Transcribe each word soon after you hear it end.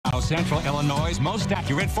Central Illinois' most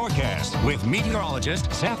accurate forecast with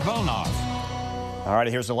meteorologist Seth Bohnhoff. All right,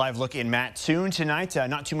 here's a live look in Mattoon tonight.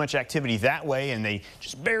 Not too much activity that way, and they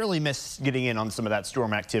just barely missed getting in on some of that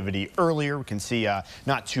storm activity earlier. We can see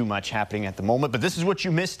not too much happening at the moment, but this is what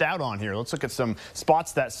you missed out on here. Let's look at some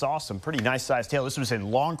spots that saw some pretty nice sized hail. This was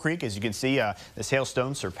in Long Creek. As you can see, this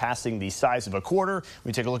hailstone surpassing the size of a quarter.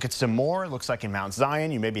 We take a look at some more. It looks like in Mount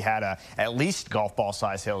Zion, you maybe had at least golf ball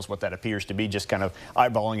size hail is what that appears to be, just kind of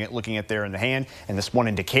eyeballing it, looking at there in the hand. And this one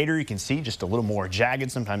in Decatur, you can see just a little more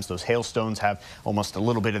jagged. Sometimes those hailstones have almost a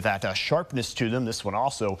little bit of that sharpness to them. This one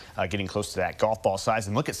also getting close to that golf ball size.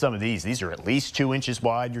 And look at some of these. These are at least 2 inches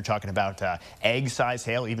wide. You're talking about egg size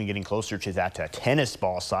hail, even getting closer to that tennis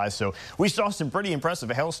ball size. So we saw some pretty impressive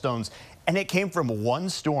hailstones, and it came from one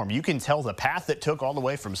storm. You can tell the path it took all the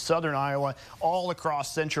way from southern Iowa all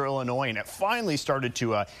across central Illinois, and it finally started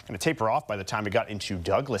to kind of taper off by the time it got into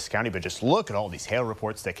Douglas County. But just look at all these hail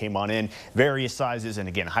reports that came on in, various sizes, and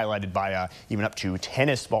again highlighted by even up to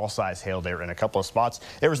tennis ball size hail there in a couple of spots.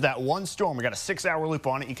 There was that one storm. We got a 6-hour loop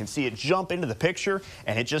on it. You can see it jump into the picture,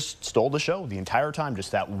 and it just stole the show the entire time.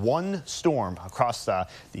 Just that one storm across the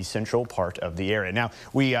central part of the area. Now,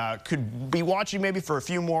 we could be watching maybe for a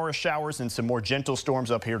few more showers and some more gentle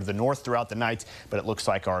storms up here to the north throughout the night, but it looks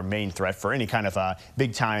like our main threat for any kind of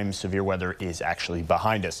big-time severe weather is actually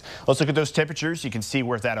behind us. Let's look at those temperatures. You can see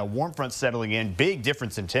where that warm front settling in. Big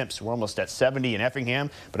difference in temps. We're almost at 70 in Effingham,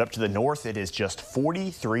 but up to the north, it is just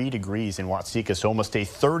 43 degrees in Watsika, so almost a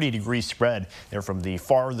 30-degree spread there from the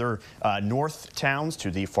farther north towns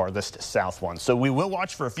to the farthest south ones. So we will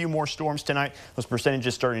watch for a few more storms tonight. Those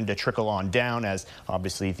percentages starting to trickle on down as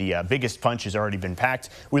obviously the biggest punch has already been packed.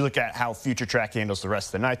 We look at how future track handles the rest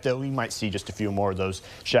of the night, though. We might see just a few more of those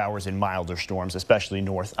showers and milder storms, especially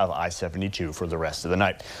north of I-72 for the rest of the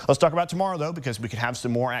night. Let's talk about tomorrow, though, because we could have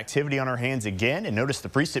some more activity on our hands again. And notice the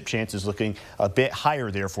precip chance is looking a bit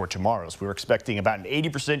higher there for tomorrow. So we're expecting about an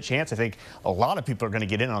 80% chance. I think a lot of people are going to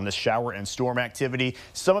get in on this shower and storm activity.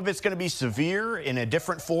 Some of it's going to be severe in a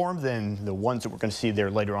different form than the ones that we're going to see there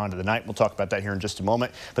later on to the night. We'll talk about that here in just a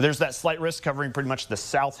moment. But there's that slight risk covering pretty much the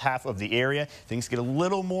south half of the area. Things get a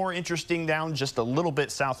little more interesting down just a little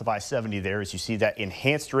bit south of I-70 there as you see that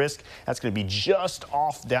enhanced risk. That's going to be just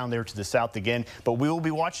off down there to the south again. But we will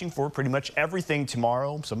be watching for pretty much everything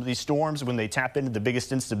tomorrow. Some of these storms, when they tap into the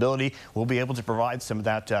biggest instability, we'll be able to provide some of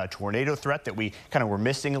that tornado threat that we kind of were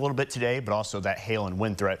missing a little bit today, but also that hail and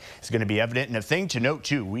wind threat is going to be evident. And a thing to note,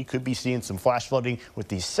 too, we could be seeing some flash flooding with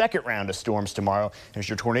the second round of storms tomorrow. There's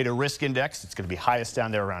your tornado risk index. It's going to be highest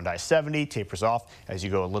down there around I-70, tapers off as you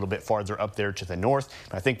go a little bit farther up there to the north.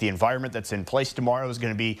 But I think the environment that's in place tomorrow is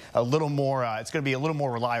going to be a little more, it's going to be a little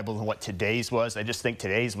more reliable than what today's was. I just think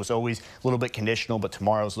today's was always a little bit conditional, but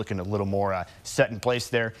tomorrow's looking a little more set in place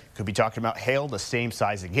there. Could be talking about hail the same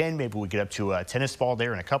size again. Maybe we get up to a tennis ball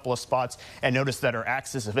there in a couple of spots. And notice that our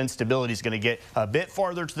axis of instability is going to get a bit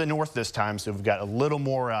farther to the north this time, so we've got a little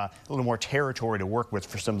more territory to work with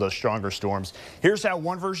for some of those stronger storms. Here's how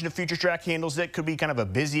one version of Future Track handles it. Could be kind of a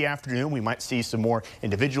busy afternoon. We might see some more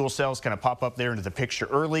individual cells kind of pop up there into the picture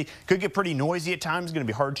early. Could get pretty noisy at times. It's going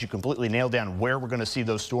to be hard to completely nail down where we're going to see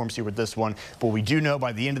those storms here with this one, but we do know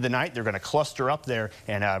by the end of the night they're going to cluster up there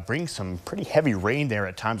and bring some pretty heavy rain there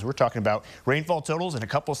at times. We're talking about rainfall totals in a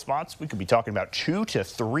couple of spots. We could be talking about 2 to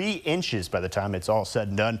 3 inches by the time it's all said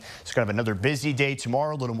and done. It's kind of another busy day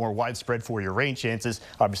tomorrow, a little more widespread for your rain chances.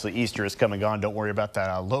 Obviously, Easter is coming on. Don't worry about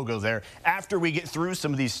that logo there. After we get through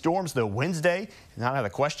some of these storms, though, Wednesday, not out of the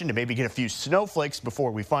question to maybe get a few snowflakes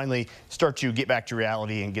before we finally start to get back to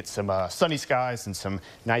reality and get some sunny skies and some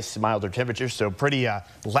nice milder temperatures. So pretty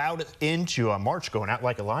loud into March, going out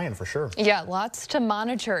like a lion for sure. Yeah, lots to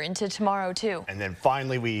monitor into tomorrow, too. And then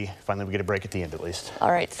finally we get a break at the end at least.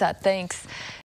 All right, Seth, thanks.